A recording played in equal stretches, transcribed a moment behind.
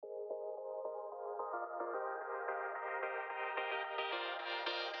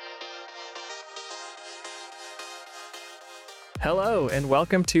Hello, and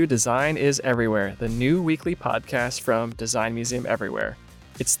welcome to Design is Everywhere, the new weekly podcast from Design Museum Everywhere.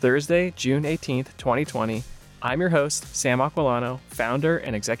 It's Thursday, June 18th, 2020. I'm your host, Sam Aquilano, founder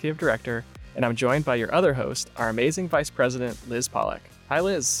and executive director, and I'm joined by your other host, our amazing vice president, Liz Pollack. Hi,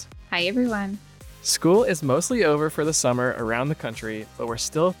 Liz. Hi, everyone. School is mostly over for the summer around the country, but we're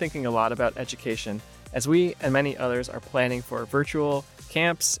still thinking a lot about education as we and many others are planning for virtual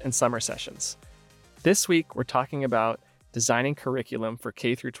camps and summer sessions. This week, we're talking about designing curriculum for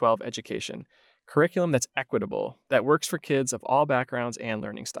K-12 education, curriculum that's equitable, that works for kids of all backgrounds and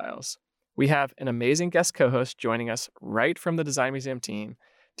learning styles. We have an amazing guest co-host joining us right from the Design Museum team.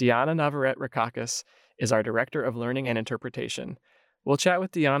 Diana Navarrete-Rakakis is our Director of Learning and Interpretation. We'll chat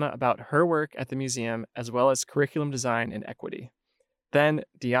with Diana about her work at the museum as well as curriculum design and equity. Then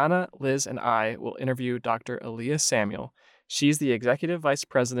Diana, Liz, and I will interview Dr. Aaliyah Samuel. She's the Executive Vice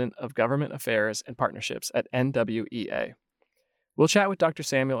President of Government Affairs and Partnerships at NWEA. We'll chat with Dr.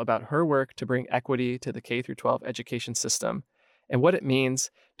 Samuel about her work to bring equity to the K-12 education system and what it means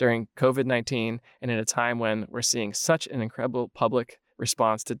during COVID-19 and in a time when we're seeing such an incredible public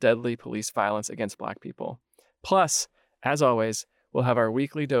response to deadly police violence against Black people. Plus, as always, we'll have our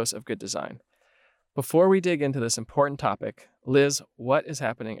weekly dose of good design. Before we dig into this important topic, Liz, what is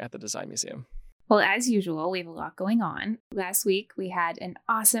happening at the Design Museum? Well, as usual, we have a lot going on. Last week, we had an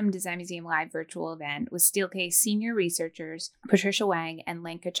awesome Design Museum Live virtual event with Steelcase senior researchers Patricia Wang and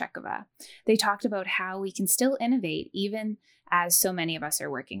Lenka Chekova. They talked about how we can still innovate even as so many of us are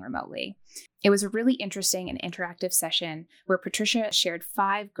working remotely. It was a really interesting and interactive session where Patricia shared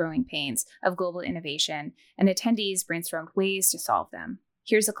 5 growing pains of global innovation, and attendees brainstormed ways to solve them.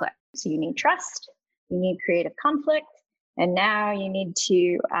 Here's a clip. So you need trust, you need creative conflict, and now you need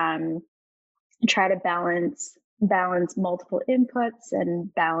to try to balance multiple inputs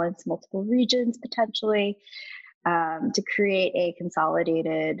and balance multiple regions potentially to create a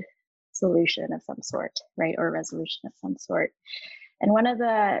consolidated solution of some sort, right? Or resolution of some sort. And one of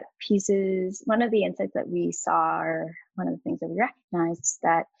the insights that we saw, or one of the things that we recognized is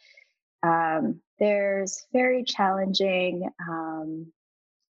that there's very challenging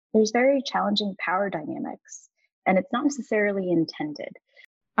power dynamics, and it's not necessarily intended.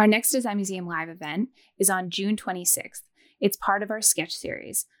 Our next Design Museum Live event is on June 26th. It's part of our sketch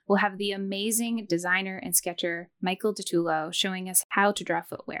series. We'll have the amazing designer and sketcher Michael DiTullo showing us how to draw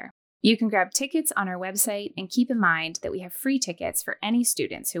footwear. You can grab tickets on our website and keep in mind that we have free tickets for any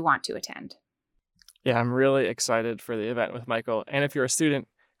students who want to attend. Yeah, I'm really excited for the event with Michael. And if you're a student,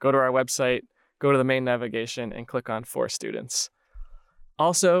 go to our website, go to the main navigation, and click on For Students.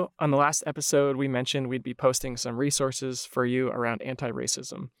 Also, on the last episode, we mentioned we'd be posting some resources for you around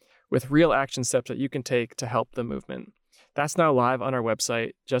anti-racism with real action steps that you can take to help the movement. That's now live on our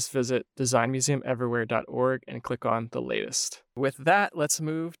website. Just visit designmuseumeverywhere.org and click on the latest. With that, let's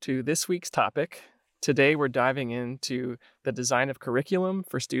move to this week's topic. Today, we're diving into the design of curriculum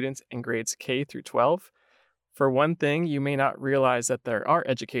for students in grades K-12. For one thing, you may not realize that there are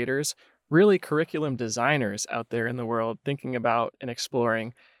educators, really curriculum designers out there in the world thinking about and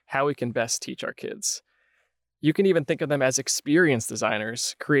exploring how we can best teach our kids. You can even think of them as experience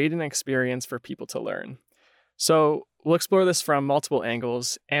designers, creating an experience for people to learn. So we'll explore this from multiple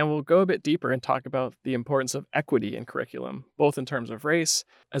angles, and we'll go a bit deeper and talk about the importance of equity in curriculum, both in terms of race,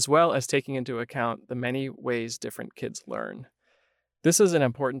 as well as taking into account the many ways different kids learn. This is an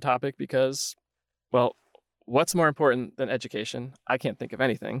important topic because, well, what's more important than education? I can't think of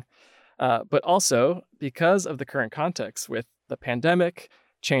anything. But also because of the current context with the pandemic,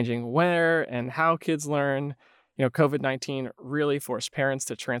 changing where and how kids learn, COVID-19 really forced parents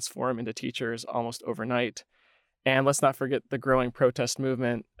to transform into teachers almost overnight. And let's not forget the growing protest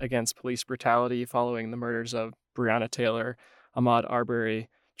movement against police brutality following the murders of Breonna Taylor, Ahmaud Arbery,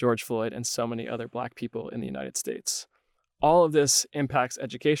 George Floyd, and so many other Black people in the United States. All of this impacts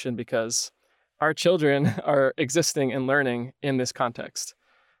education because our children are existing and learning in this context.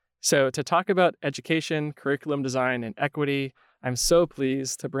 So to talk about education, curriculum design, and equity, I'm so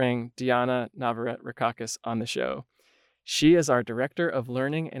pleased to bring Diana Navarrete-Rakakis on the show. She is our Director of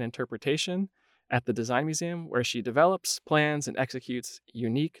Learning and Interpretation at the Design Museum, where she develops, plans, and executes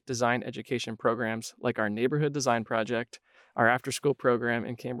unique design education programs like our Neighborhood Design Project, our after-school program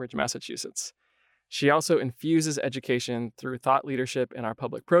in Cambridge, Massachusetts. She also infuses education through thought leadership in our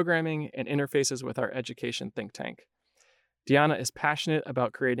public programming and interfaces with our education think tank. Diana is passionate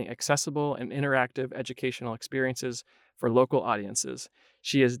about creating accessible and interactive educational experiences for local audiences.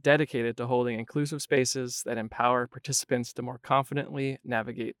 She is dedicated to holding inclusive spaces that empower participants to more confidently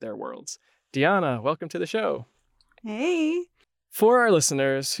navigate their worlds. Diana, welcome to the show. Hey. For our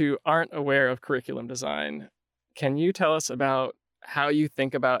listeners who aren't aware of curriculum design, Can you tell us about how you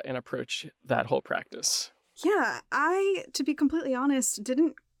think about and approach that whole practice? Yeah, I, to be completely honest,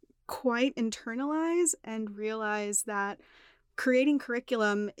 didn't quite internalize and realize that creating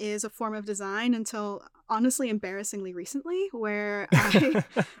curriculum is a form of design until honestly embarrassingly recently, where I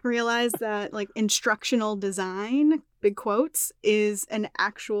realized that like instructional design, big quotes, is an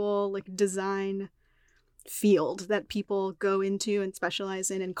actual like design field that people go into and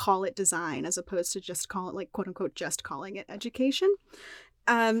specialize in and call it design as opposed to just call it like quote unquote just calling it education.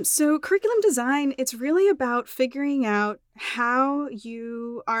 So curriculum design, it's really about figuring out how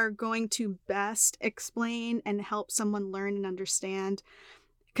you are going to best explain and help someone learn and understand,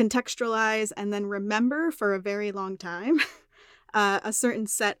 contextualize, and then remember for a very long time a certain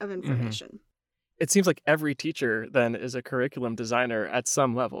set of information. It seems like every teacher then is a curriculum designer at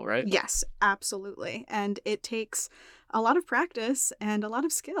some level, right? Yes, absolutely. And it takes a lot of practice and a lot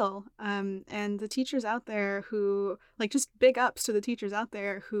of skill. And the teachers out there who, like, just big ups to the teachers out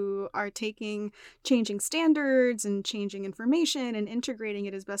there who are taking changing standards and changing information and integrating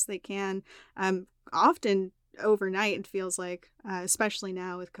it as best they can, often overnight, it feels like, especially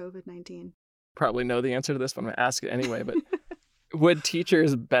now with COVID-19. Probably know the answer to this, but I'm going to ask it anyway. But would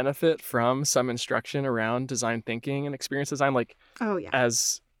teachers benefit from some instruction around design thinking and experience design, like, oh yeah,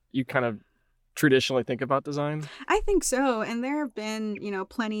 as you kind of traditionally think about design? I think so. And there have been,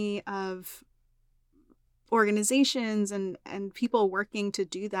 plenty of organizations and people working to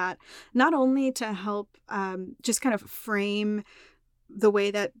do that, not only to help just kind of frame the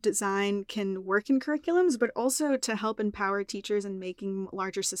way that design can work in curriculums, but also to help empower teachers in making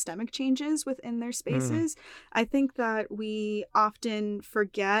larger systemic changes within their spaces. I think that we often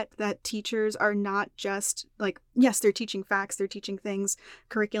forget that teachers are not just like, yes, they're teaching facts, they're teaching things,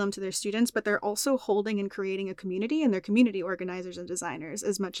 curriculum to their students, but they're also holding and creating a community, and they're community organizers and designers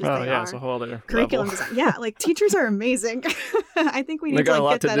as much as they are. It's a whole other curriculum level. design. Yeah, like teachers are amazing. I think we need to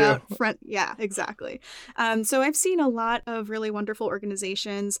like, get that out front. Yeah, exactly. So I've seen a lot of really wonderful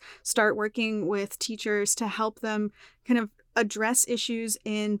organizations start working with teachers to help them kind of address issues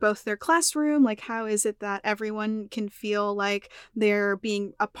in both their classroom, like how is it that everyone can feel like they're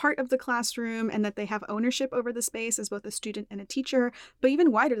being a part of the classroom and that they have ownership over the space as both a student and a teacher, but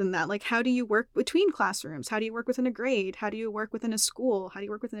even wider than that, like how do you work between classrooms? How do you work within a grade? How do you work within a school? How do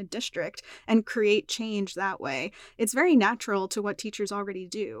you work within a district and create change that way? It's very natural to what teachers already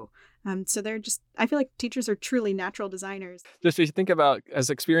do. So they're just, I feel like teachers are truly natural designers. Just if you think about,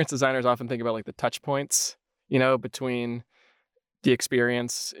 as experienced designers often think about like the touch points, between the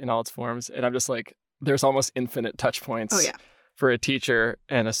experience in all its forms. And I'm just like, there's almost infinite touch points for a teacher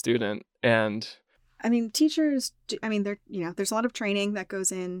and a student. And I mean, teachers, there's a lot of training that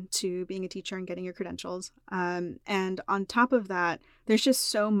goes into being a teacher and getting your credentials. And on top of that, there's just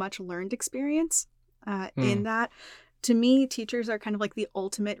so much learned experience in that. To me, teachers are kind of like the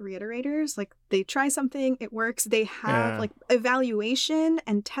ultimate reiterators. Like they try something, it works. They have like evaluation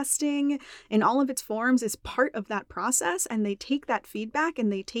and testing in all of its forms is part of that process. And they take that feedback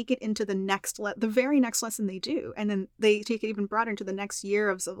and they take it into the very next lesson they do. And then they take it even broader into the next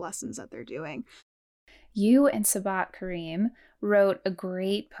year of the lessons that they're doing. You and Sabat Karim wrote a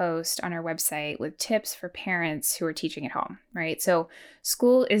great post on our website with tips for parents who are teaching at home, right? So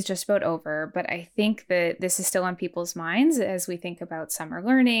school is just about over, but I think that this is still on people's minds as we think about summer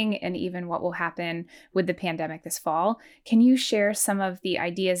learning and even what will happen with the pandemic this fall. Can you share some of the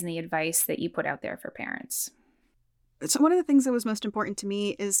ideas and the advice that you put out there for parents? So one of the things that was most important to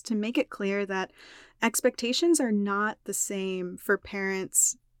me is to make it clear that expectations are not the same for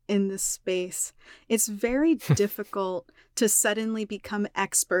parents in this space. It's very difficult to suddenly become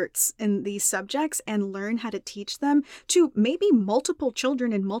experts in these subjects and learn how to teach them to maybe multiple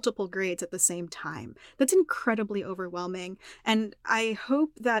children in multiple grades at the same time. That's incredibly overwhelming. And I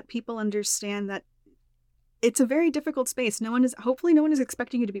hope that people understand that it's a very difficult space. Hopefully no one is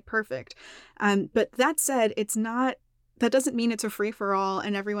expecting you to be perfect. But that said, that doesn't mean it's a free-for-all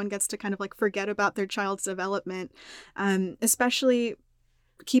and everyone gets to kind of like forget about their child's development, especially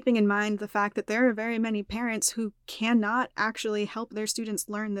keeping in mind the fact that there are very many parents who cannot actually help their students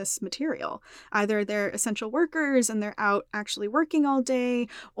learn this material. Either they're essential workers and they're out actually working all day,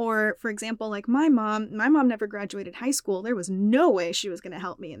 or for example, like my mom never graduated high school. There was no way she was going to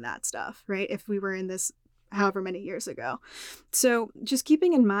help me in that stuff, right? If we were in this however many years ago. So just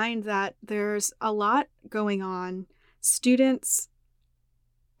keeping in mind that there's a lot going on. Students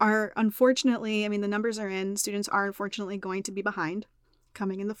are unfortunately, the numbers are in, students are unfortunately going to be behind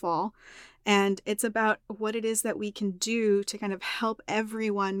coming in the fall. And it's about what it is that we can do to kind of help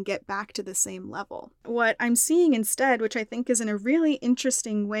everyone get back to the same level. What I'm seeing instead, which I think is in a really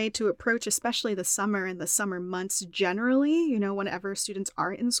interesting way to approach, especially the summer and the summer months generally, whenever students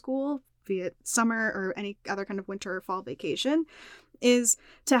are in school, be it summer or any other kind of winter or fall vacation, is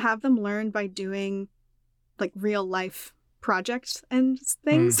to have them learn by doing like real life projects and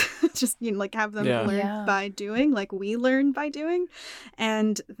things. Just like have them learn by doing, like we learn by doing.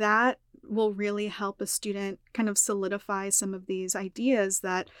 And that will really help a student kind of solidify some of these ideas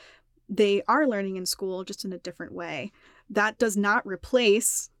that they are learning in school, just in a different way. That does not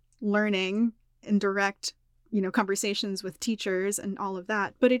replace learning in direct conversations with teachers and all of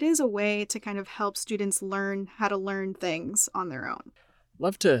that, but it is a way to kind of help students learn how to learn things on their own.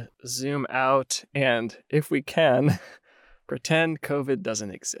 Love to zoom out and, if we can, pretend COVID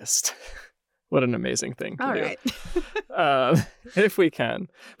doesn't exist. What an amazing thing to all do. Right. If we can.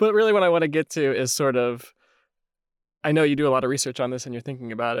 But really what I want to get to is sort of, I know you do a lot of research on this and you're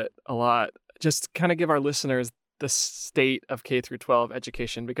thinking about it a lot. Just kind of give our listeners the state of K through 12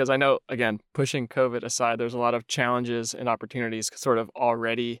 education, because I know, again, pushing COVID aside, there's a lot of challenges and opportunities sort of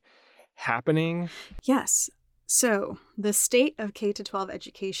already happening. Yes. So the state of K to 12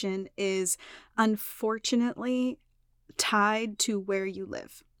 education is unfortunately tied to where you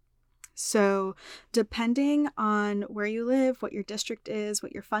live. So depending on where you live, what your district is,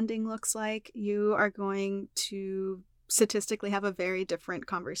 what your funding looks like, you are going to statistically have a very different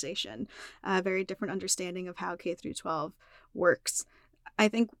conversation, a very different understanding of how K through 12 works. I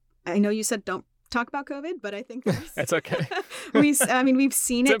know you said don't talk about COVID, but I think that's okay. We've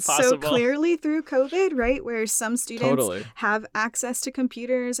seen it so clearly through COVID, right? Where some students have access to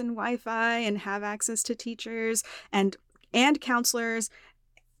computers and Wi-Fi and have access to teachers and counselors,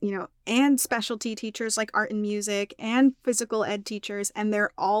 and specialty teachers like art and music and physical ed teachers, and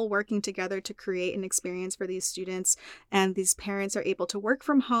they're all working together to create an experience for these students. And these parents are able to work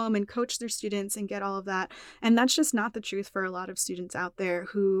from home and coach their students and get all of that. And that's just not the truth for a lot of students out there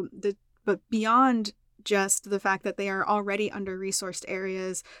but beyond just the fact that they are already under-resourced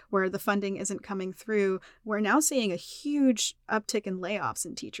areas where the funding isn't coming through, we're now seeing a huge uptick in layoffs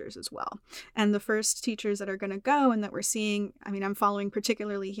in teachers as well. And the first teachers that are going to go and that we're seeing, I'm following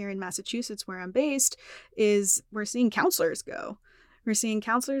particularly here in Massachusetts where I'm based, is we're seeing counselors go. We're seeing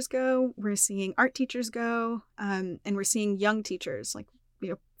art teachers go, and we're seeing young teachers, like,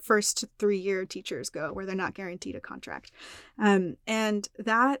 first to 3-year teachers go, where they're not guaranteed a contract. And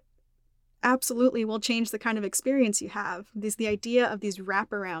that absolutely will change the kind of experience you have. The idea of these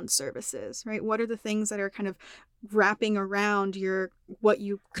wraparound services, right? What are the things that are kind of wrapping around what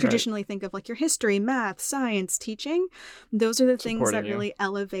you traditionally think of, like your history, math, science, teaching? Those are the things that really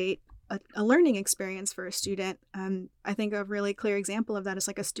elevate a learning experience for a student. I think a really clear example of that is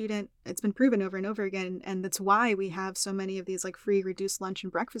like a student, it's been proven over and over again, and that's why we have so many of these like free reduced lunch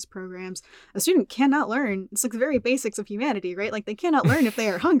and breakfast programs. A student cannot learn. It's like the very basics of humanity, right? Like they cannot learn if they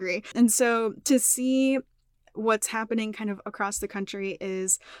are hungry. And so to see what's happening kind of across the country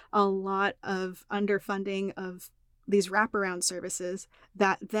is a lot of underfunding of these wraparound services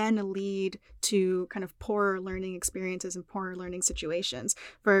that then lead to kind of poorer learning experiences and poorer learning situations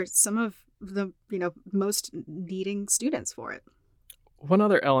for some of the, most needing students for it. One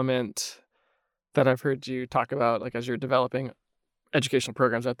other element that I've heard you talk about, like as you're developing educational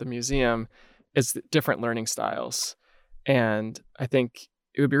programs at the museum, is different learning styles. And I think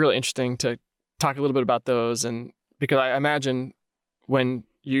it would be really interesting to talk a little bit about those. And because I imagine when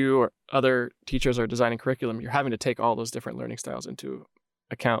you or other teachers are designing curriculum, you're having to take all those different learning styles into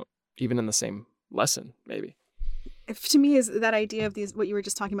account, even in the same lesson, maybe. To me, is that idea of what you were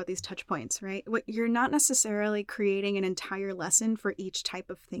just talking about, these touch points, right? You're not necessarily creating an entire lesson for each type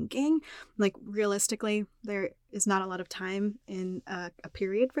of thinking. Like realistically, there is not a lot of time in a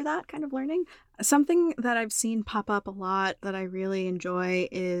period for that kind of learning. Something that I've seen pop up a lot that I really enjoy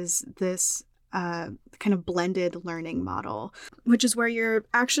is this kind of blended learning model, which is where you're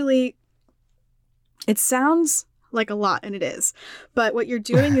actually, it sounds like a lot, and it is, but what you're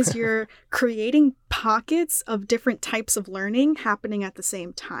doing is you're creating pockets of different types of learning happening at the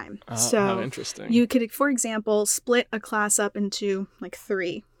same time. So how interesting. You could, for example, split a class up into like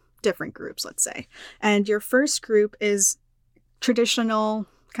 3 different groups, let's say, and your first group is traditional,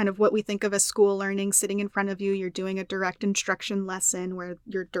 kind of what we think of as school learning, sitting in front of you. You're doing a direct instruction lesson where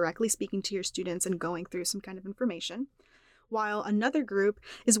you're directly speaking to your students and going through some kind of information. while another group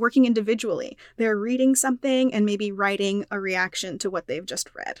is working individually. They're reading something and maybe writing a reaction to what they've just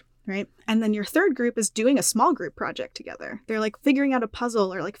read. Right. And then your third group is doing a small group project together. They're like figuring out a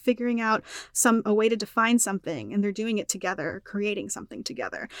puzzle or like figuring out a way to define something, and they're doing it together, creating something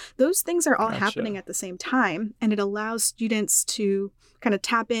together. Those things are all happening at the same time. And it allows students to kind of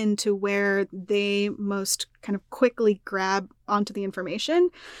tap into where they most kind of quickly grab onto the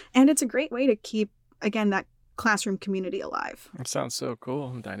information. And it's a great way to keep, again, that classroom community alive. It sounds so cool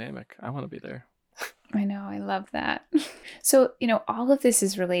and dynamic. I want to be there. I know. I love that. So, all of this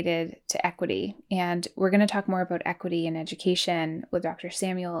is related to equity, and we're going to talk more about equity in education with Dr.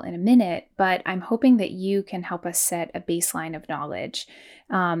 Samuel in a minute, but I'm hoping that you can help us set a baseline of knowledge.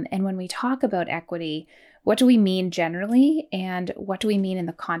 And when we talk about equity, what do we mean generally, and what do we mean in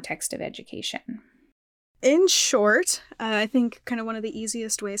the context of education? In short, I think kind of one of the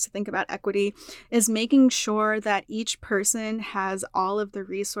easiest ways to think about equity is making sure that each person has all of the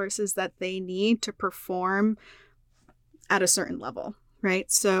resources that they need to perform at a certain level,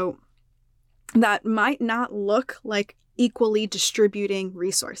 right? So that might not look like equally distributing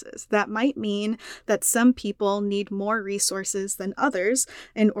resources. That might mean that some people need more resources than others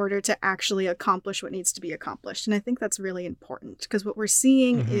in order to actually accomplish what needs to be accomplished. And I think that's really important, because what we're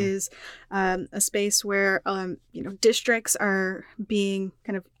seeing is a space where districts are being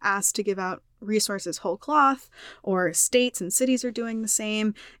kind of asked to give out resources whole cloth, or states and cities are doing the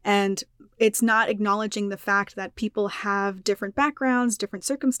same. And it's not acknowledging the fact that people have different backgrounds, different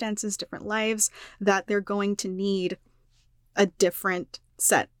circumstances, different lives, that they're going to need a different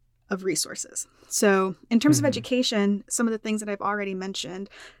set of resources. So in terms of education, some of the things that I've already mentioned,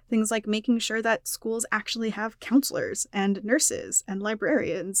 things like making sure that schools actually have counselors and nurses and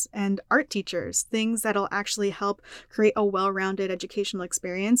librarians and art teachers, things that'll actually help create a well-rounded educational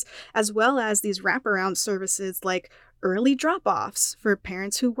experience, as well as these wraparound services like early drop-offs for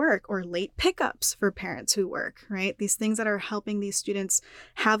parents who work, or late pickups for parents who work, right? These things that are helping these students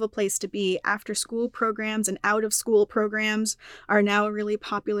have a place to be. After school programs and out of school programs are now a really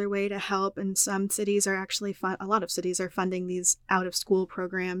popular way to help. And some cities are actually a lot of cities are funding these out of school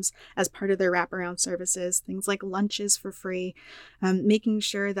programs as part of their wraparound services, things like lunches for free, making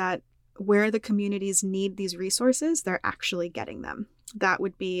sure that where the communities need these resources, they're actually getting them. That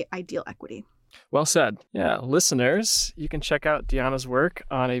would be ideal equity. Well said. Yeah, listeners, you can check out Deanna's work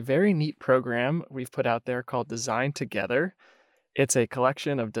on a very neat program we've put out there called Design Together. It's a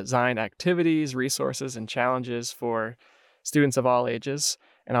collection of design activities, resources, and challenges for students of all ages.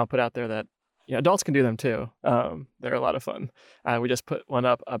 And I'll put out there that adults can do them too. They're a lot of fun. We just put one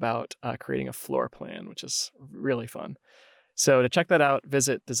up about creating a floor plan, which is really fun. So to check that out,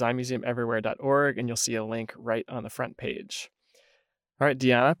 visit designmuseumeverywhere.org, and you'll see a link right on the front page. All right,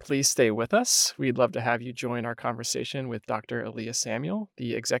 Deanna, please stay with us. We'd love to have you join our conversation with Dr. Aaliyah Samuel,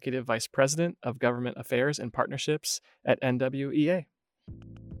 the Executive Vice President of Government Affairs and Partnerships at NWEA.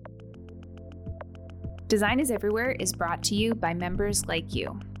 Design is Everywhere is brought to you by members like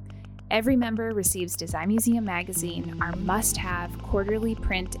you. Every member receives Design Museum Magazine, our must-have quarterly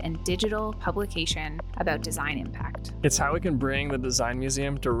print and digital publication about design impact. It's how we can bring the Design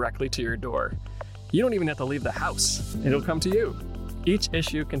Museum directly to your door. You don't even have to leave the house. It'll come to you. Each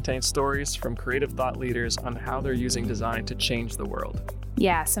issue contains stories from creative thought leaders on how they're using design to change the world.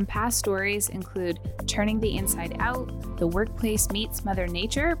 Yeah, some past stories include Turning the Inside Out, The Workplace Meets Mother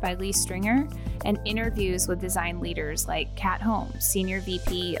Nature by Lee Stringer, and interviews with design leaders like Kat Holmes, Senior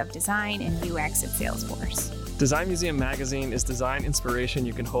VP of Design and UX at Salesforce. Design Museum Magazine is design inspiration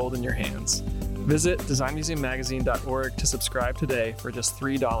you can hold in your hands. Visit designmuseummagazine.org to subscribe today for just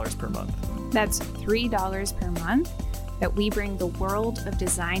 $3 per month. That's $3 per month that we bring the world of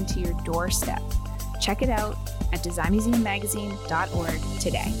design to your doorstep. Check it out at designmuseummagazine.org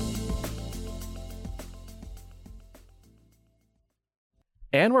today.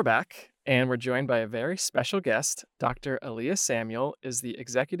 And we're back, and we're joined by a very special guest. Dr. Aaliyah Samuel is the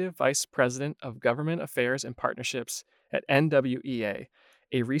Executive Vice President of Government Affairs and Partnerships at NWEA,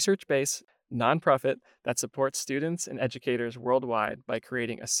 a research-based nonprofit that supports students and educators worldwide by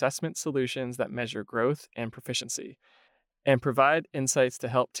creating assessment solutions that measure growth and proficiency and provide insights to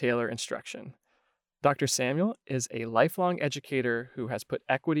help tailor instruction. Dr. Samuel is a lifelong educator who has put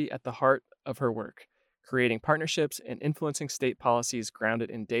equity at the heart of her work, creating partnerships and influencing state policies grounded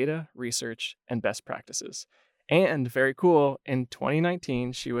in data, research, and best practices. And very cool, in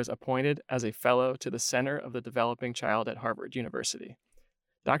 2019, she was appointed as a fellow to the Center of the Developing Child at Harvard University.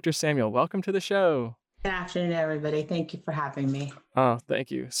 Dr. Samuel, welcome to the show. Good afternoon, everybody. Thank you for having me. Oh,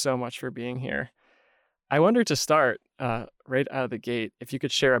 thank you so much for being here. I wonder to start right out of the gate, if you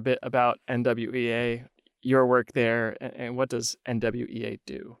could share a bit about NWEA, your work there, and what does NWEA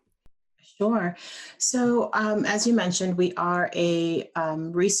do? Sure. So, as you mentioned, we are a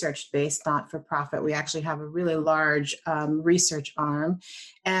research-based not-for-profit. We actually have a really large research arm,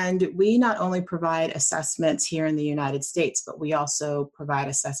 and we not only provide assessments here in the United States, but we also provide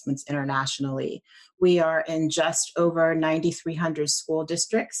assessments internationally. We are in just over 9,300 school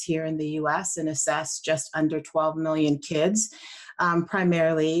districts here in the U.S. and assess just under 12 million kids,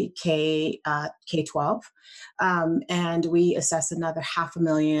 primarily K-12. And we assess another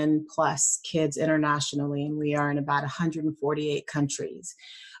 500,000 plus kids internationally, and we are in about 148 countries.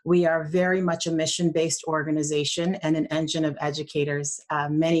 We are very much a mission-based organization and an engine of educators.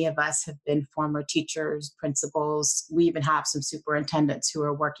 Many of us have been former teachers, principals. We even have some superintendents who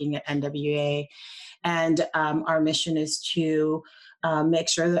are working at NWA. And our mission is to make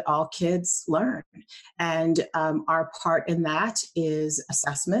sure that all kids learn. And our part in that is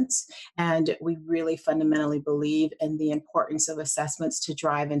assessments. And we really fundamentally believe in the importance of assessments to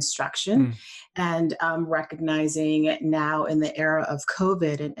drive instruction. And recognizing now in the era of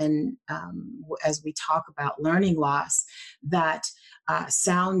COVID and as we talk about learning loss, that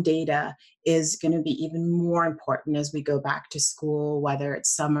sound data is going to be even more important as we go back to school, whether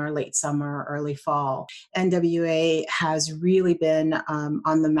it's summer, late summer, early fall. NWA has really been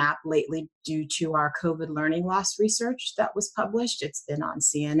on the map lately due to our COVID learning loss research that was published. It's been on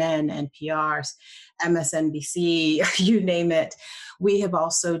CNN, NPR, MSNBC, you name it. We have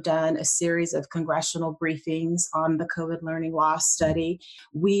also done a series of congressional briefings on the COVID learning loss study.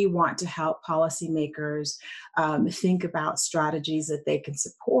 We want to help policymakers think about strategies that they can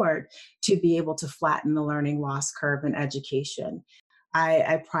support to be able to flatten the learning loss curve in education.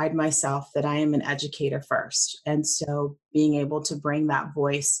 I pride myself that I am an educator first. And so being able to bring that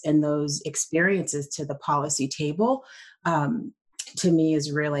voice and those experiences to the policy table, to me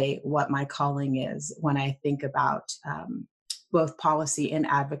is really what my calling is when I think about both policy and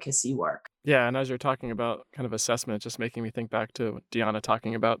advocacy work. Yeah, and as you're talking about kind of assessment, it's just making me think back to Deanna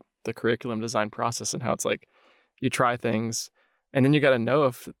talking about the curriculum design process and how it's like you try things and then you got to know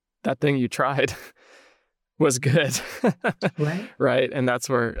if that thing you tried was good. Right. Right. And that's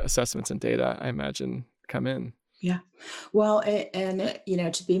where assessments and data, I imagine, come in. Yeah. Well, and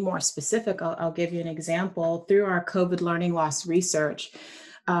to be more specific, I'll give you an example. Through our COVID learning loss research,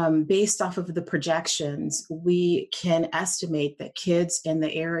 based off of the projections, we can estimate that kids in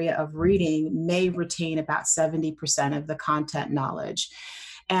the area of reading may retain about 70% of the content knowledge.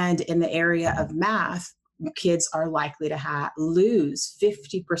 And in the area of math, kids are likely to lose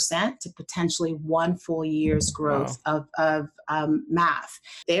 50% to potentially 1 full year's growth of math.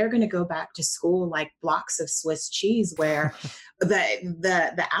 They're going to go back to school like blocks of Swiss cheese, where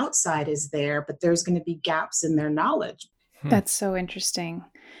the outside is there, but there's going to be gaps in their knowledge. That's so interesting.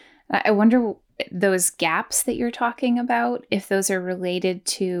 I wonder those gaps that you're talking about, if those are related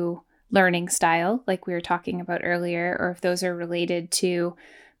to learning style, like we were talking about earlier, or if those are related to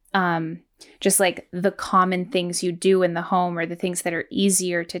just like the common things you do in the home or the things that are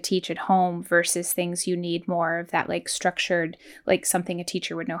easier to teach at home versus things you need more of that like structured, like something a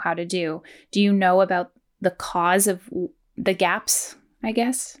teacher would know how to do. Do you know about the cause of the gaps, I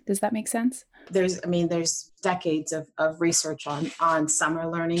guess? Does that make sense? There's decades of research on summer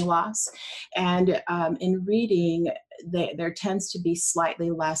learning loss. And in reading, there tends to be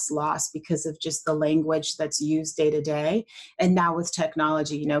slightly less loss because of just the language that's used day to day. And now with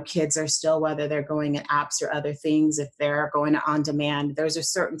technology, kids are still, whether they're going in apps or other things, if they're going on demand, there's a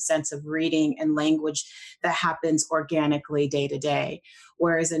certain sense of reading and language that happens organically day to day.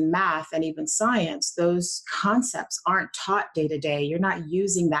 Whereas in math and even science, those concepts aren't taught day to day. You're not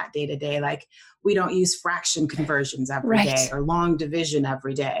using that day to day. Like we don't use fraction conversions every day or long division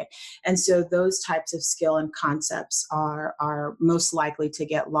every day. And so those types of skill and concepts are most likely to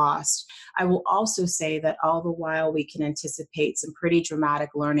get lost. I will also say that all the while we can anticipate some pretty dramatic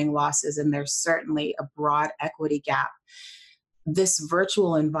learning losses, and there's certainly a broad equity gap. This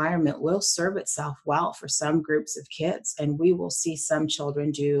virtual environment will serve itself well for some groups of kids, and we will see some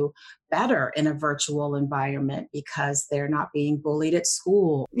children do better in a virtual environment because they're not being bullied at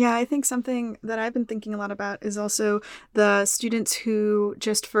school. Yeah, I think something that I've been thinking a lot about is also the students who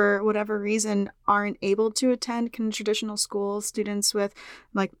just for whatever reason aren't able to attend traditional schools, students with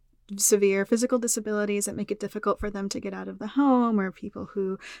like severe physical disabilities that make it difficult for them to get out of the home, or people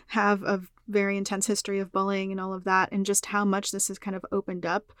who have a very intense history of bullying and all of that, and just how much this has kind of opened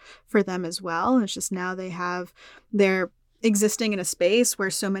up for them as well. And it's just now they're existing in a space where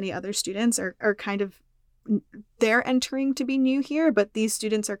so many other students are kind of, they're entering to be new here, but these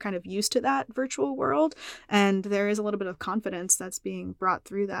students are kind of used to that virtual world. And there is a little bit of confidence that's being brought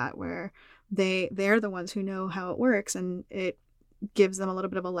through that, where they're the ones who know how it works, and it gives them a little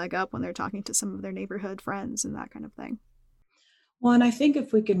bit of a leg up when they're talking to some of their neighborhood friends and that kind of thing. Well, and I think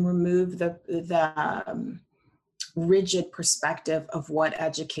if we can remove the rigid perspective of what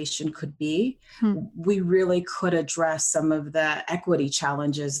education could be, we really could address some of the equity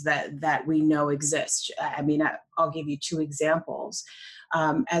challenges that we know exist. I mean, I'll give you two examples.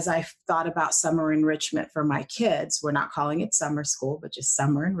 As I thought about summer enrichment for my kids, we're not calling it summer school, but just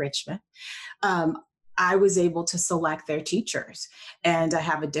summer enrichment. I was able to select their teachers, and I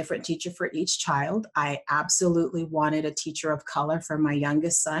have a different teacher for each child. I absolutely wanted a teacher of color for my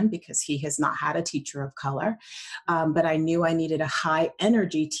youngest son because he has not had a teacher of color. But I knew I needed a high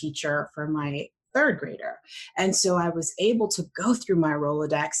energy teacher for my third grader. And so I was able to go through my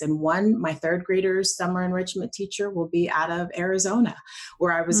Rolodex, and my third grader's summer enrichment teacher will be out of Arizona,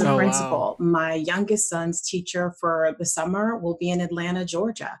 where I was a principal. Wow. My youngest son's teacher for the summer will be in Atlanta,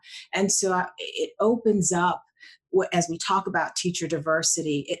 Georgia. And so it opens up, as we talk about teacher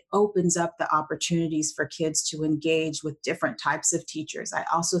diversity, it opens up the opportunities for kids to engage with different types of teachers. I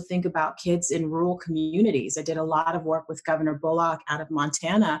also think about kids in rural communities. I did a lot of work with Governor Bullock out of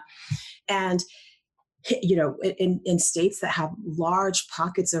Montana. And in states that have large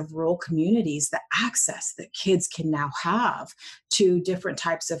pockets of rural communities, the access that kids can now have to different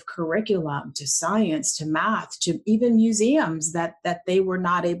types of curriculum, to science, to math, to even museums that they were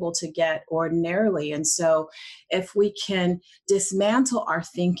not able to get ordinarily. And so if we can dismantle our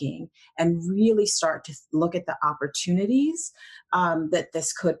thinking and really start to look at the opportunities that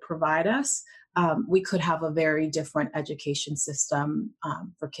this could provide us, we could have a very different education system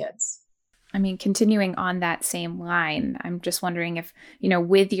for kids. I mean, continuing on that same line, I'm just wondering if,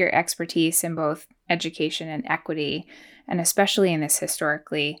 with your expertise in both education and equity, and especially in this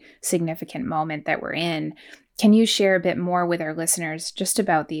historically significant moment that we're in, can you share a bit more with our listeners just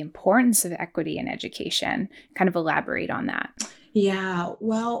about the importance of equity in education? Kind of elaborate on that. Yeah,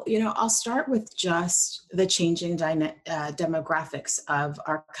 well, I'll start with just the changing demographics of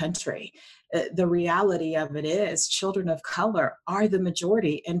our country. The reality of it is children of color are the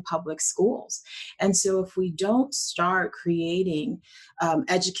majority in public schools. And so if we don't start creating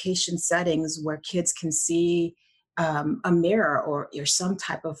education settings where kids can see a mirror or some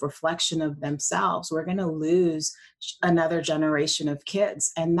type of reflection of themselves, we're going to lose another generation of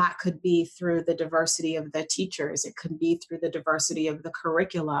kids. And that could be through the diversity of the teachers. It could be through the diversity of the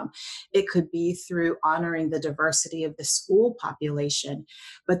curriculum. It could be through honoring the diversity of the school population.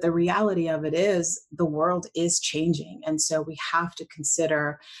 But the reality of it is the world is changing. And so we have to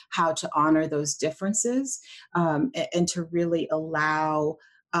consider how to honor those differences and to really allow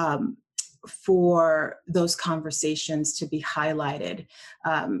for those conversations to be highlighted.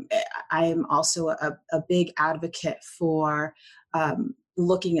 I am also a big advocate for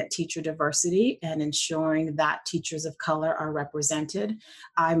looking at teacher diversity and ensuring that teachers of color are represented.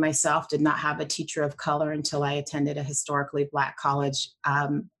 I myself did not have a teacher of color until I attended a historically Black college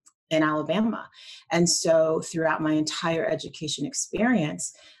in Alabama. And so throughout my entire education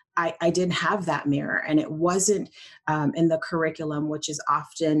experience, I didn't have that mirror, and it wasn't in the curriculum, which is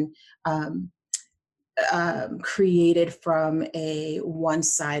often created from a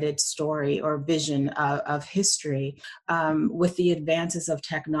one-sided story or vision of history. With the advances of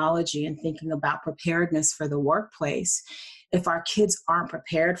technology and thinking about preparedness for the workplace, if our kids aren't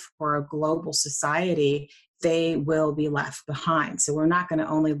prepared for a global society, they will be left behind. So we're not going to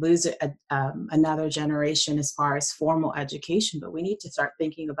only lose another generation as far as formal education, but we need to start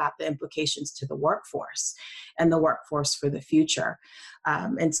thinking about the implications to the workforce and the workforce for the future.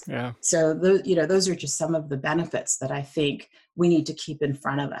 So those are just some of the benefits that I think we need to keep in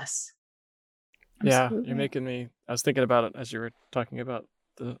front of us. Absolutely. Yeah, you're making me, I was thinking about it as you were talking about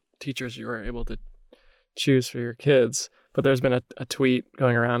the teachers you were able to choose for your kids, but there's been a tweet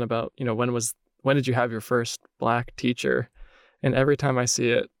going around about, when did you have your first Black teacher? And every time I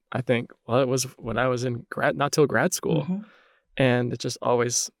see it, I think, well, it was when I was in not till grad school. Mm-hmm. And it just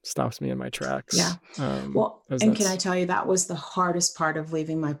always stops me in my tracks. Yeah. And can I tell you, that was the hardest part of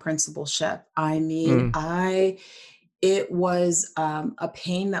leaving my principalship. I mean, it was a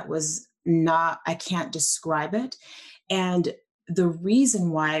pain that was I can't describe it. And the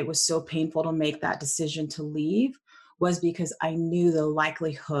reason why it was so painful to make that decision to leave was because I knew the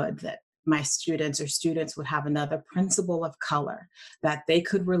likelihood that my students would have another principal of color that they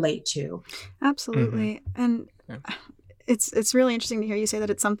could relate to. Absolutely. Mm-hmm. And it's really interesting to hear you say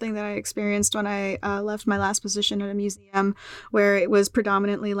that. It's something that I experienced when I left my last position at a museum where it was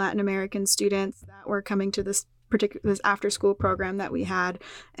predominantly Latin American students that were coming to this this after school program that we had.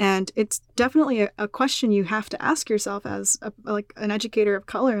 And it's definitely a question you have to ask yourself as an educator of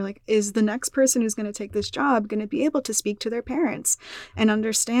color. Like, is the next person who's going to take this job going to be able to speak to their parents and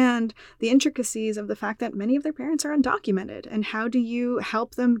understand the intricacies of the fact that many of their parents are undocumented? And how do you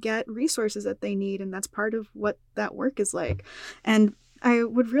help them get resources that they need? And that's part of what that work is like. And I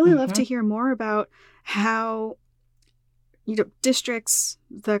would really love to hear more about how districts,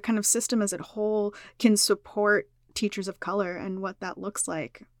 the kind of system as a whole, can support teachers of color and what that looks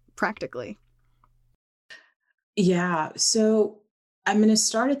like practically. Yeah. So I'm going to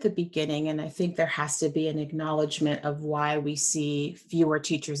start at the beginning, and I think there has to be an acknowledgement of why we see fewer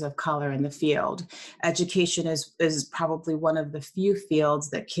teachers of color in the field. Education is probably one of the few fields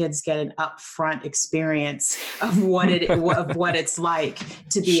that kids get an upfront experience of what it's like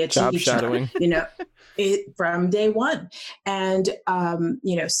to be a job teacher. Shadowing. From day one. And,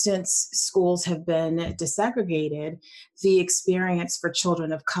 since schools have been desegregated, the experience for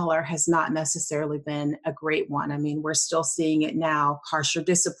children of color has not necessarily been a great one. I mean, we're still seeing it now, harsher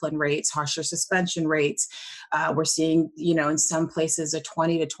discipline rates, harsher suspension rates. We're seeing, in some places a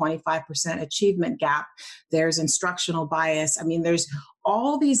 20 to 25% achievement gap. There's instructional bias. I mean, there's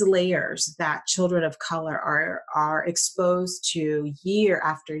all these layers that children of color are exposed to year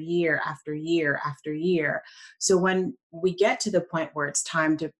after year after year after year. So when we get to the point where it's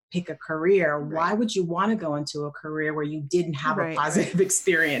time to pick a career, why would you want to go into a career where you didn't have a positive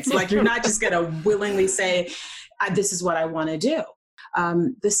experience? Like, you're not just going to willingly say, this is what I want to do.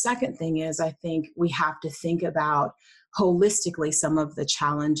 The second thing is, I think we have to think about holistically some of the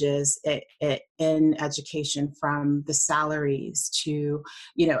challenges in education, from the salaries to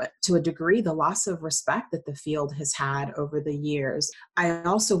a degree, the loss of respect that the field has had over the years. I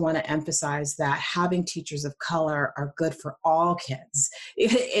also want to emphasize that having teachers of color are good for all kids.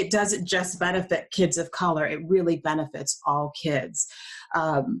 It doesn't just benefit kids of color, it really benefits all kids.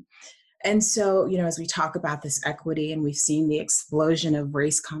 And so, as we talk about this equity, and we've seen the explosion of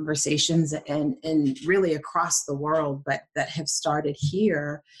race conversations and really across the world, but that have started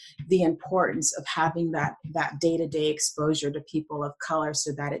here, the importance of having that day-to-day exposure to people of color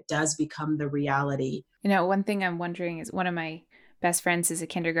so that it does become the reality. One thing I'm wondering is, one of my best friends is a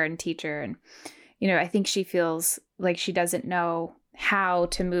kindergarten teacher, and, I think she feels like she doesn't know how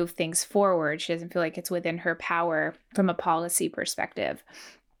to move things forward. She doesn't feel like it's within her power from a policy perspective,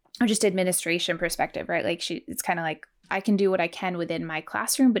 or just administration perspective, right? Like, it's kind of like, I can do what I can within my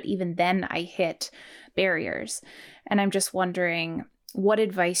classroom, but even then I hit barriers. And I'm just wondering what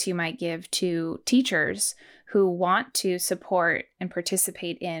advice you might give to teachers who want to support and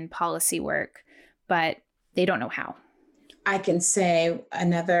participate in policy work, but they don't know how. I can say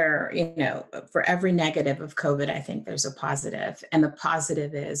another, for every negative of COVID, I think there's a positive. And the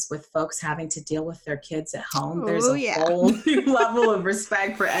positive is, with folks having to deal with their kids at home, there's a whole new level of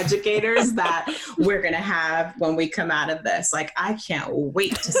respect for educators that we're going to have when we come out of this. Like, I can't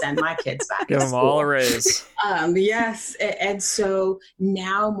wait to send my kids back Give to them school. all a raise. Yes. And so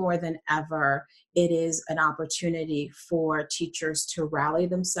now more than ever, it is an opportunity for teachers to rally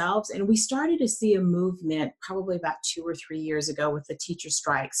themselves. And we started to see a movement probably about 2 or 3 years ago with the teacher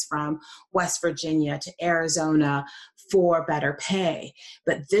strikes from West Virginia to Arizona for better pay.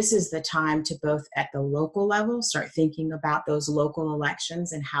 But this is the time to, both at the local level, start thinking about those local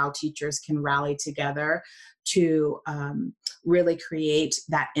elections and how teachers can rally together to really create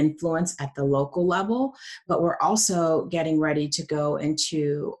that influence at the local level. But we're also getting ready to go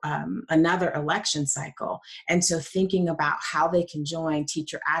into another election cycle. And so thinking about how they can join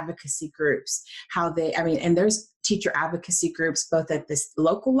teacher advocacy groups, and there's teacher advocacy groups both at this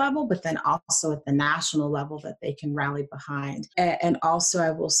local level, but then also at the national level that they can rally behind. And also, I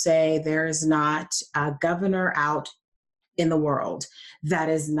will say, there is not a governor out in the world that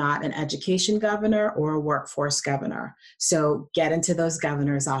is not an education governor or a workforce governor. So get into those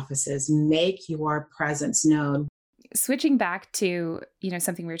governors' offices, make your presence known. Switching back to,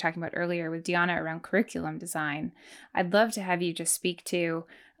 something we were talking about earlier with Deanna around curriculum design, I'd love to have you just speak to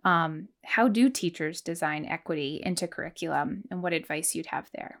how do teachers design equity into curriculum, and what advice you'd have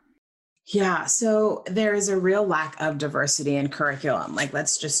there? Yeah, so there is a real lack of diversity in curriculum. Like,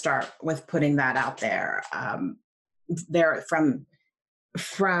 let's just start with putting that out there. There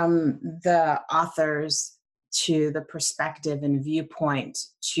from the authors to the perspective and viewpoint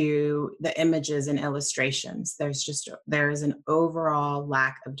to the images and illustrations. There is an overall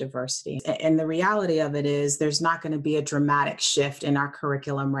lack of diversity. And the reality of it is there's not going to be a dramatic shift in our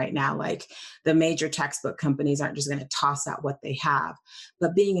curriculum right now. Like, the major textbook companies aren't just going to toss out what they have,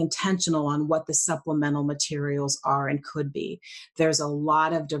 but being intentional on what the supplemental materials are and could be. There's a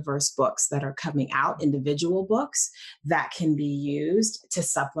lot of diverse books that are coming out, individual books that can be used to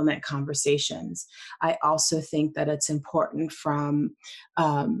supplement conversations. I also think that it's important from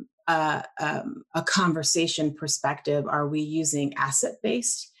a conversation perspective. Are we using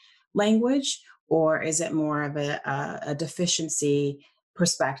asset-based language, or is it more of a deficiency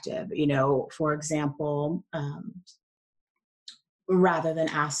perspective? For example, rather than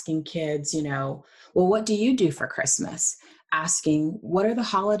asking kids, well, what do you do for Christmas? Asking, what are the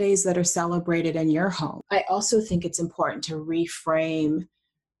holidays that are celebrated in your home? I also think it's important to reframe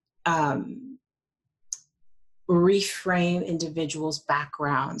individuals'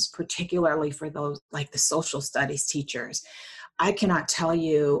 backgrounds, particularly for those like the social studies teachers. I cannot tell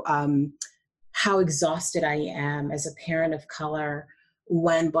you how exhausted I am as a parent of color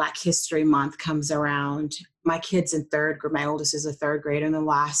when Black History Month comes around. My kid's in third grade. My oldest is a third grader. In the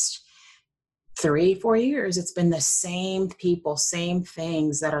last 3-4 years, it's been the same people, same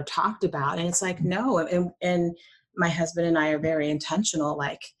things that are talked about. And it's like, no. And my husband and I are very intentional.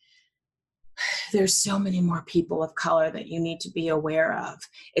 Like, there's so many more people of color that you need to be aware of.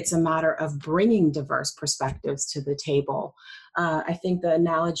 It's a matter of bringing diverse perspectives to the table. I think the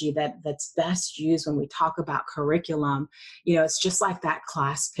analogy that's best used when we talk about curriculum, it's just like that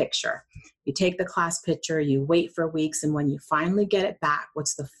class picture. You take the class picture, you wait for weeks, and when you finally get it back,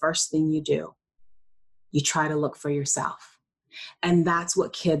 what's the first thing you do? You try to look for yourself. And that's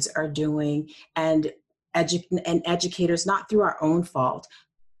what kids are doing. And educators, not through our own fault,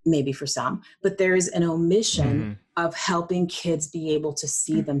 maybe for some, but there is an omission of helping kids be able to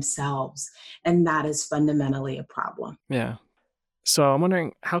see themselves. And that is fundamentally a problem. Yeah. So I'm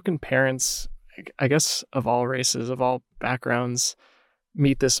wondering, how can parents, I guess, of all races, of all backgrounds,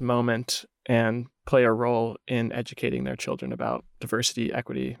 meet this moment and play a role in educating their children about diversity,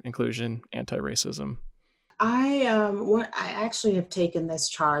 equity, inclusion, anti-racism? I actually have taken this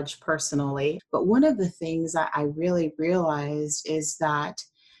charge personally, but one of the things that I really realized is that,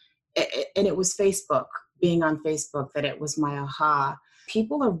 and it was Facebook, being on Facebook, that it was my aha.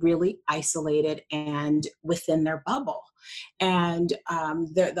 People are really isolated and within their bubble. And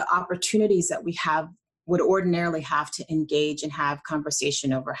the opportunities that we would ordinarily have to engage and have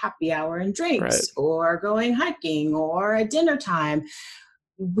conversation over happy hour and drinks, right, or going hiking, or at dinner time,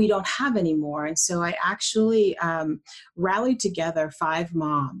 we don't have anymore. And so I actually rallied together 5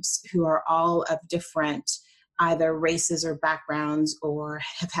 moms who are all of different either races or backgrounds, or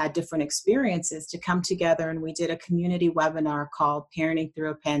have had different experiences, to come together. And we did a community webinar called Parenting Through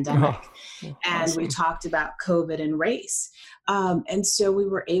a Pandemic. And awesome. We talked about COVID and race. And so we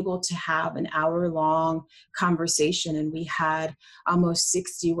were able to have an hour-long conversation, and we had almost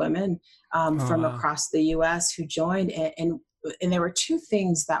 60 women from across the US who joined. And there were 2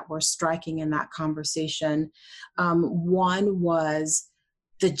 things that were striking in that conversation. One was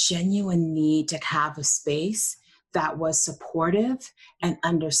the genuine need to have a space that was supportive and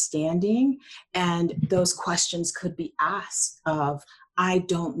understanding. And those questions could be asked of, I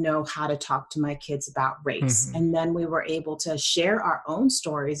don't know how to talk to my kids about race. And then we were able to share our own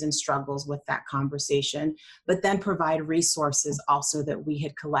stories and struggles with that conversation, but then provide resources also that we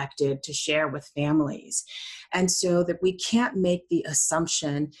had collected to share with families. And so that we can't make the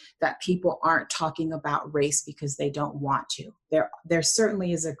assumption that people aren't talking about race because they don't want to. There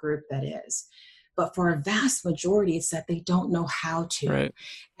certainly is a group that is. But for a vast majority, it's that they don't know how to. Right.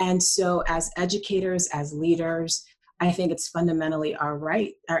 And so as educators, as leaders, I think it's fundamentally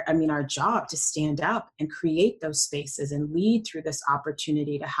our job to stand up and create those spaces and lead through this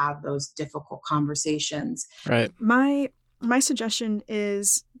opportunity to have those difficult conversations. Right. My suggestion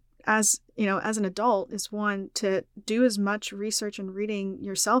is, as an adult, is one, to do as much research and reading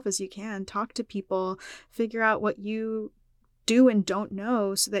yourself as you can. Talk to people, figure out what you do and don't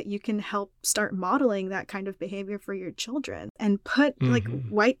know, so that you can help start modeling that kind of behavior for your children. And put like,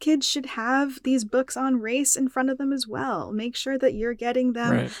 white kids should have these books on race in front of them as well. Make sure that you're getting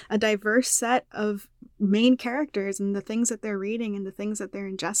them a diverse set of main characters and the things that they're reading and the things that they're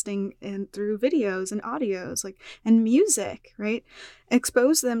ingesting through videos and audios, and music, right?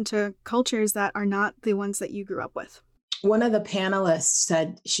 Expose them to cultures that are not the ones that you grew up with. One of the panelists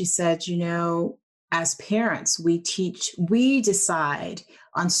said, as parents, we decide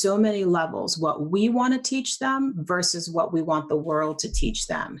on so many levels what we want to teach them versus what we want the world to teach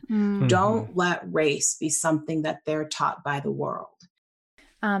them. Mm. Don't let race be something that they're taught by the world.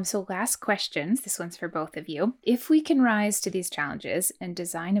 So last questions. This one's for both of you. If we can rise to these challenges and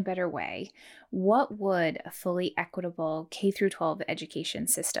design a better way, what would a fully equitable K through 12 education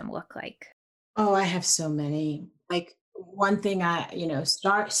system look like? Oh, I have so many. Like one thing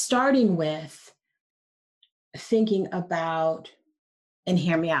starting with thinking about, and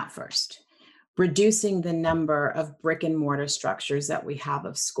hear me out first, reducing the number of brick and mortar structures that we have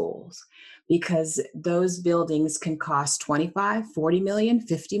of schools, because those buildings can cost 25, 40 million,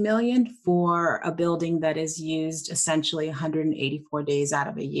 50 million for a building that is used essentially 184 days out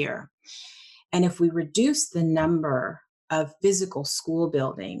of a year. And if we reduce the number of physical school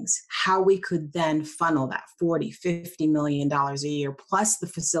buildings, how we could then funnel that 40, $50 million a year, plus the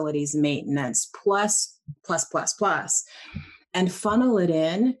facilities maintenance, plus, and funnel it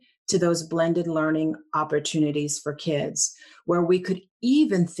in to those blended learning opportunities for kids, where we could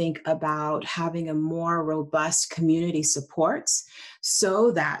even think about having a more robust community supports,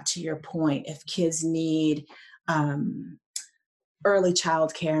 so that, to your point, if kids need early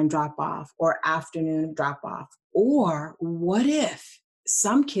childcare and drop off or afternoon drop off, or what if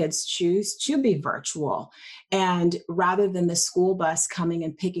some kids choose to be virtual, and rather than the school bus coming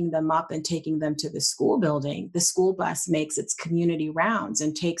and picking them up and taking them to the school building, the school bus makes its community rounds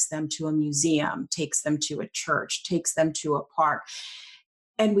and takes them to a museum, takes them to a church, takes them to a park.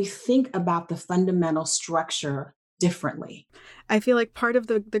 And we think about the fundamental structure differently. I feel like part of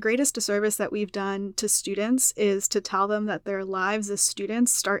the greatest disservice that we've done to students is to tell them that their lives as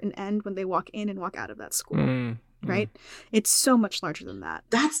students start and end when they walk in and walk out of that school. Right? It's so much larger than that.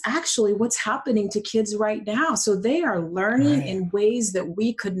 That's actually what's happening to kids right now. So they are learning in ways that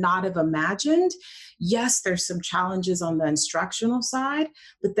we could not have imagined. Yes, there's some challenges on the instructional side,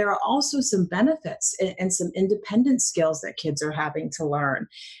 but there are also some benefits and some independent skills that kids are having to learn.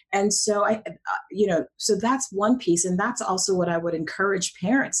 And so so that's one piece. And that's also what I would encourage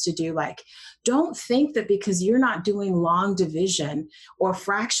parents to do. Like, don't think that because you're not doing long division or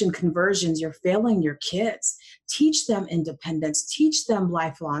fraction conversions, you're failing your kids. Teach them independence, teach them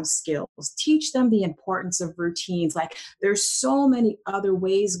lifelong skills, teach them the importance of routines. Like, there's so many other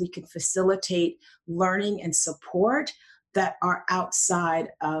ways we can facilitate learning and support that are outside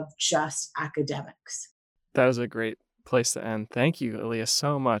of just academics. That was a great place to end. Thank you, Aaliyah,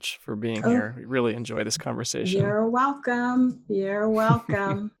 so much for being here. We really enjoyed this conversation. You're welcome. You're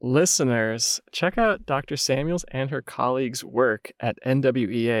welcome. Listeners, check out Dr. Samuels and her colleagues' work at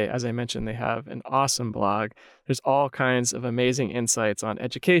NWEA. As I mentioned, they have an awesome blog. There's all kinds of amazing insights on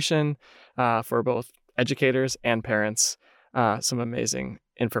education for both educators and parents. Some amazing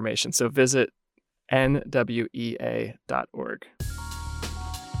information. So visit nwea.org.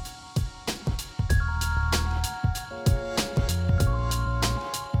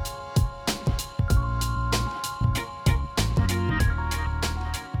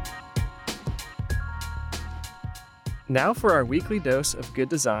 Now for our weekly dose of good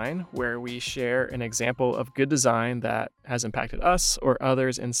design, where we share an example of good design that has impacted us or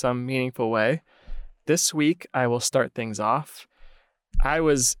others in some meaningful way. This week, I will start things off. I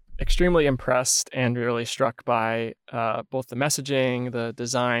was extremely impressed and really struck by both the messaging, the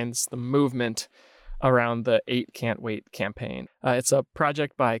designs, the movement around the 8 Can't Wait campaign. It's a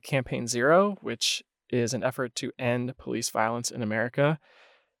project by Campaign Zero, which is an effort to end police violence in America.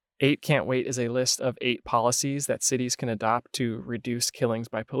 8 Can't Wait is a list of 8 policies that cities can adopt to reduce killings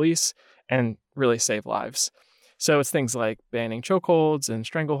by police and really save lives. So it's things like banning chokeholds and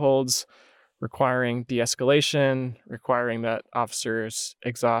strangleholds, requiring de-escalation, requiring that officers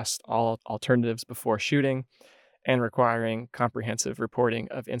exhaust all alternatives before shooting, and requiring comprehensive reporting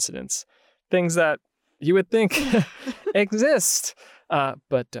of incidents. Things that you would think exist,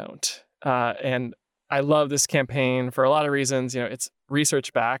 but don't. And I love this campaign for a lot of reasons. It's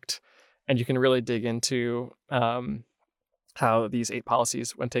research-backed, and you can really dig into how these 8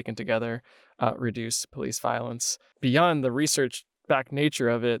 policies, when taken together, reduce police violence. Beyond the research-backed nature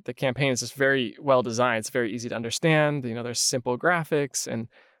of it, the campaign is just very well designed. It's very easy to understand. There's simple graphics and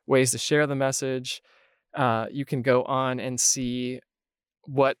ways to share the message. You can go on and see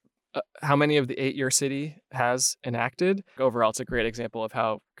how many of the 8 your city has enacted. Overall, it's a great example of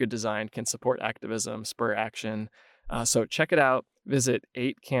how good design can support activism, spur action. So check it out. Visit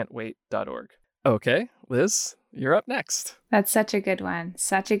 8cantwait.org. Okay, Liz, you're up next. That's such a good one.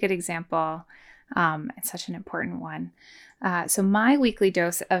 Such a good example. And such an important one. So my weekly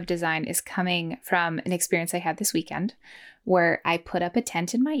dose of design is coming from an experience I had this weekend where I put up a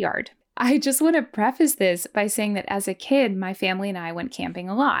tent in my yard. I just want to preface this by saying that as a kid, my family and I went camping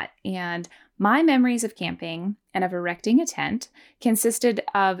a lot. And my memories of camping and of erecting a tent consisted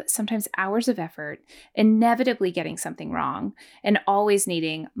of sometimes hours of effort, inevitably getting something wrong, and always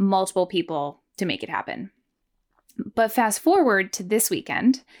needing multiple people to make it happen. But fast forward to this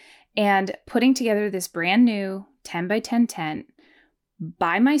weekend and putting together this brand new 10 by 10 tent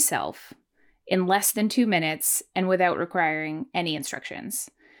by myself in less than 2 minutes and without requiring any instructions.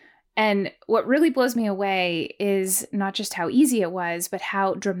 And what really blows me away is not just how easy it was, but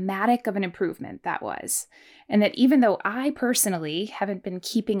how dramatic of an improvement that was. And that even though I personally haven't been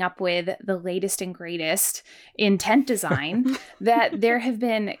keeping up with the latest and greatest in tent design, that there have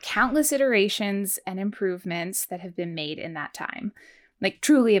been countless iterations and improvements that have been made in that time. Like,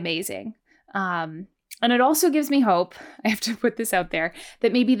 truly amazing. And it also gives me hope, I have to put this out there,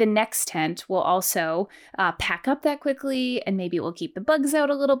 that maybe the next tent will also pack up that quickly, and maybe it will keep the bugs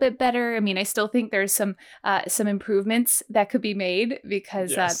out a little bit better. I mean, I still think there's some improvements that could be made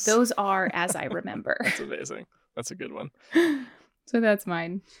because those are as I remember. That's amazing. That's a good one. So that's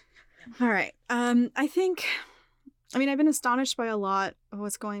mine. All right. I've been astonished by a lot of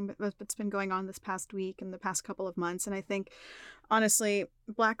what's been going on this past week and the past couple of months. And I think, honestly,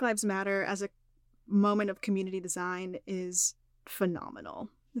 Black Lives Matter as a moment of community design is phenomenal.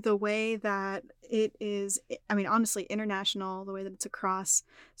 The way that it is, honestly, international, the way that it's across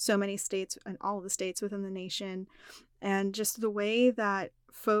so many states and all of the states within the nation, and just the way that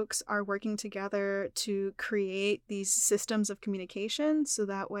folks are working together to create these systems of communication so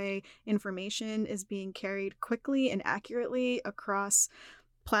that way information is being carried quickly and accurately across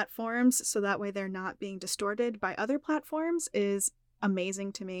platforms so that way they're not being distorted by other platforms is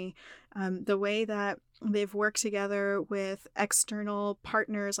amazing to me. The way that they've worked together with external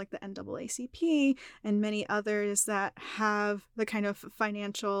partners like the NAACP and many others that have the kind of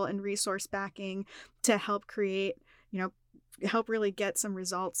financial and resource backing to help create, help really get some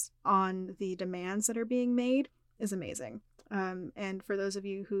results on the demands that are being made is amazing. And for those of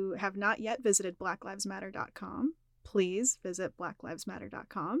you who have not yet visited blacklivesmatter.com, please visit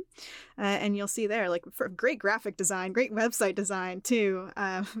blacklivesmatter.com and you'll see there for great graphic design, great website design too.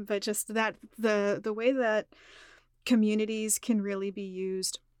 But just that the way that communities can really be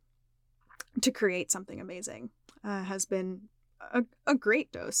used to create something amazing has been a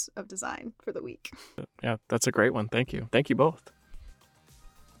great dose of design for the week. Yeah, that's a great one. Thank you. Thank you both.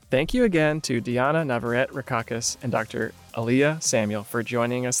 Thank you again to Diana Navarrete-Rackauckas and Dr. Aaliyah Samuel for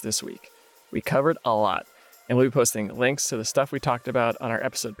joining us this week. We covered a lot. And we'll be posting links to the stuff we talked about on our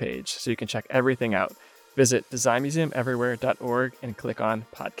episode page so you can check everything out. Visit designmuseumeverywhere.org and click on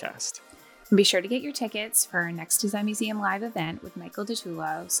podcast. And be sure to get your tickets for our next Design Museum live event with Michael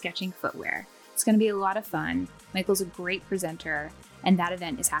DiTullo, Sketching Footwear. It's going to be a lot of fun. Michael's a great presenter, and that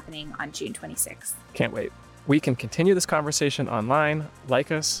event is happening on June 26th. Can't wait. We can continue this conversation online.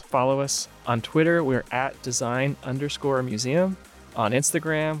 Like us, follow us. On Twitter, we're at design_museum. On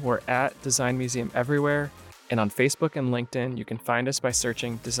Instagram, we're at Design Museum Everywhere. And on Facebook and LinkedIn, you can find us by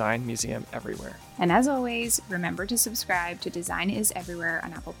searching Design Museum Everywhere. And as always, remember to subscribe to Design is Everywhere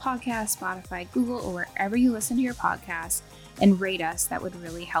on Apple Podcasts, Spotify, Google, or wherever you listen to your podcasts, and rate us. That would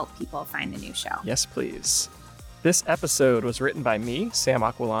really help people find the new show. Yes, please. This episode was written by me, Sam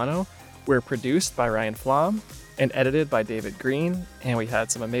Aquilano. We're produced by Ryan Flom and edited by David Green. And we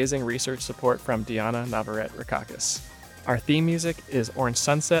had some amazing research support from Diana Navarrete-Rackauckas. Our theme music is Orange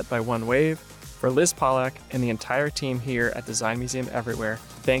Sunset by One Wave. For Liz Pollack and the entire team here at Design Museum Everywhere,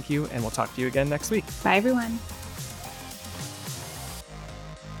 thank you, and we'll talk to you again next week. Bye, everyone.